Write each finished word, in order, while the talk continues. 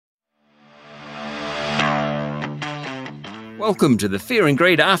Welcome to the Fear and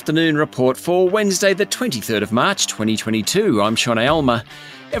Greed Afternoon Report for Wednesday, the 23rd of March, 2022. I'm Sean Aylmer.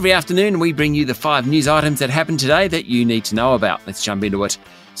 Every afternoon, we bring you the 5 news items that happened today that you need to know about. Let's jump into it.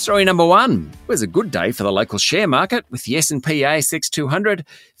 Story number 1. It was a good day for the local share market, with the S&P ASX 200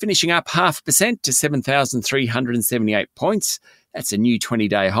 finishing up 0.5% to 7,378 points. That's a new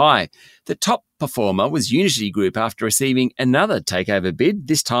 20-day high. The top performer was Unity Group after receiving another takeover bid,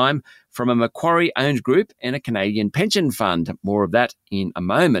 this time from a Macquarie-owned group and a Canadian pension fund. More of that in a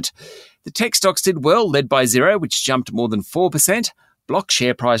moment. The tech stocks did well, led by Xero, which jumped more than 4%. Block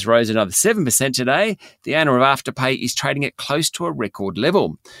share price rose another 7% today. The owner of Afterpay is trading at close to a record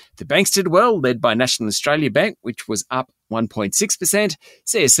level. The banks did well, led by National Australia Bank, which was up 1.6%.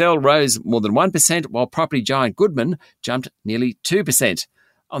 CSL rose more than 1%, while property giant Goodman jumped nearly 2%.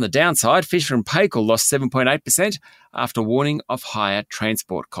 On the downside, Fisher & Paykel lost 7.8% after warning of higher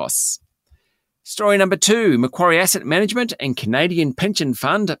transport costs. Story number 2, Macquarie Asset Management and Canadian pension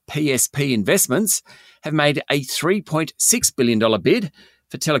fund PSP Investments have made a $3.6 billion bid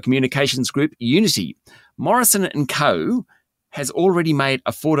for telecommunications group Unity. Morrison & Co. has already made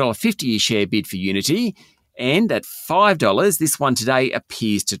a $4.50 a share bid for Unity, and at $5, this one today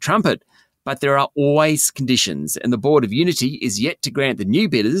appears to trump it. But there are always conditions, and the board of Unity is yet to grant the new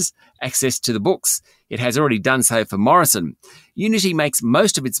bidders access to the books. It has already done so for Morrison. Unity makes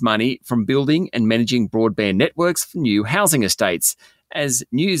most of its money from building and managing broadband networks for new housing estates. As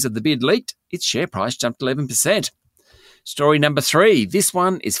news of the bid leaked, its share price jumped 11%. Story number 3. This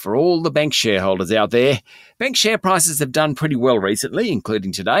one is for all the bank shareholders out there. Bank share prices have done pretty well recently,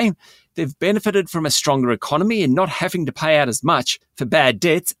 including today. They've benefited from a stronger economy and not having to pay out as much for bad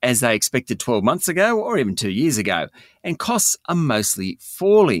debts as they expected 12 months ago or even 2 years ago. And costs are mostly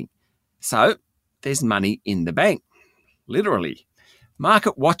falling. So there's money in the bank. Literally.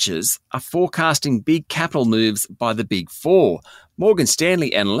 Market watchers are forecasting big capital moves by the Big Four. Morgan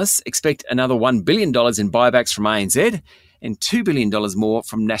Stanley analysts expect another $1 billion in buybacks from ANZ and $2 billion more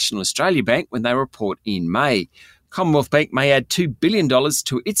from National Australia Bank when they report in May. Commonwealth Bank may add $2 billion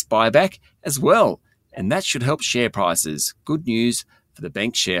to its buyback as well, and that should help share prices. Good news for the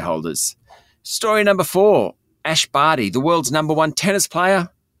bank shareholders. Story number 4. Ash Barty, the world's number 1 tennis player,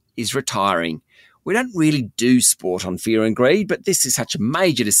 is retiring. We don't really do sport on Fear and Greed, but this is such a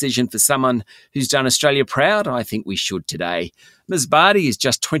major decision for someone who's done Australia proud. I think we should today. Ms. Barty is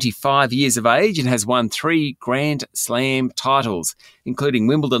just 25 years of age and has won 3 Grand Slam titles, including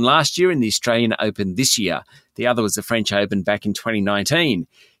Wimbledon last year and the Australian Open this year. The other was the French Open back in 2019.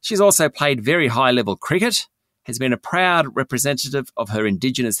 She's also played very high-level cricket, has been a proud representative of her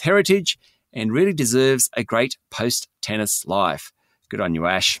Indigenous heritage, and really deserves a great post-tennis life. Good on you,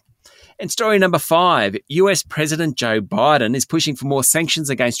 Ash. And story number 5, US President Joe Biden is pushing for more sanctions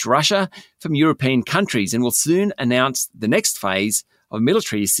against Russia from European countries and will soon announce the next phase of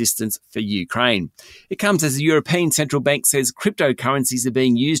military assistance for Ukraine. It comes as the European Central Bank says cryptocurrencies are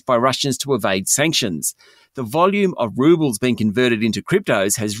being used by Russians to evade sanctions. The volume of rubles being converted into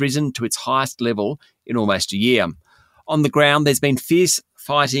cryptos has risen to its highest level in almost a year. On the ground, there's been fierce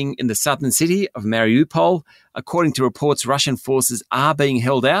fighting in the southern city of Mariupol. According to reports, Russian forces are being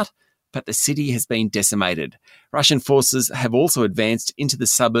held out, but the city has been decimated. Russian forces have also advanced into the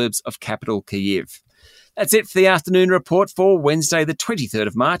suburbs of capital Kyiv. That's it for the afternoon report for Wednesday, the 23rd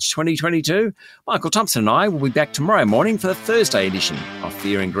of March, 2022. Michael Thompson and I will be back tomorrow morning for the Thursday edition of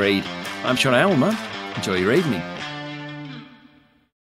Fear and Greed. I'm Sean Aylmer. Enjoy your evening.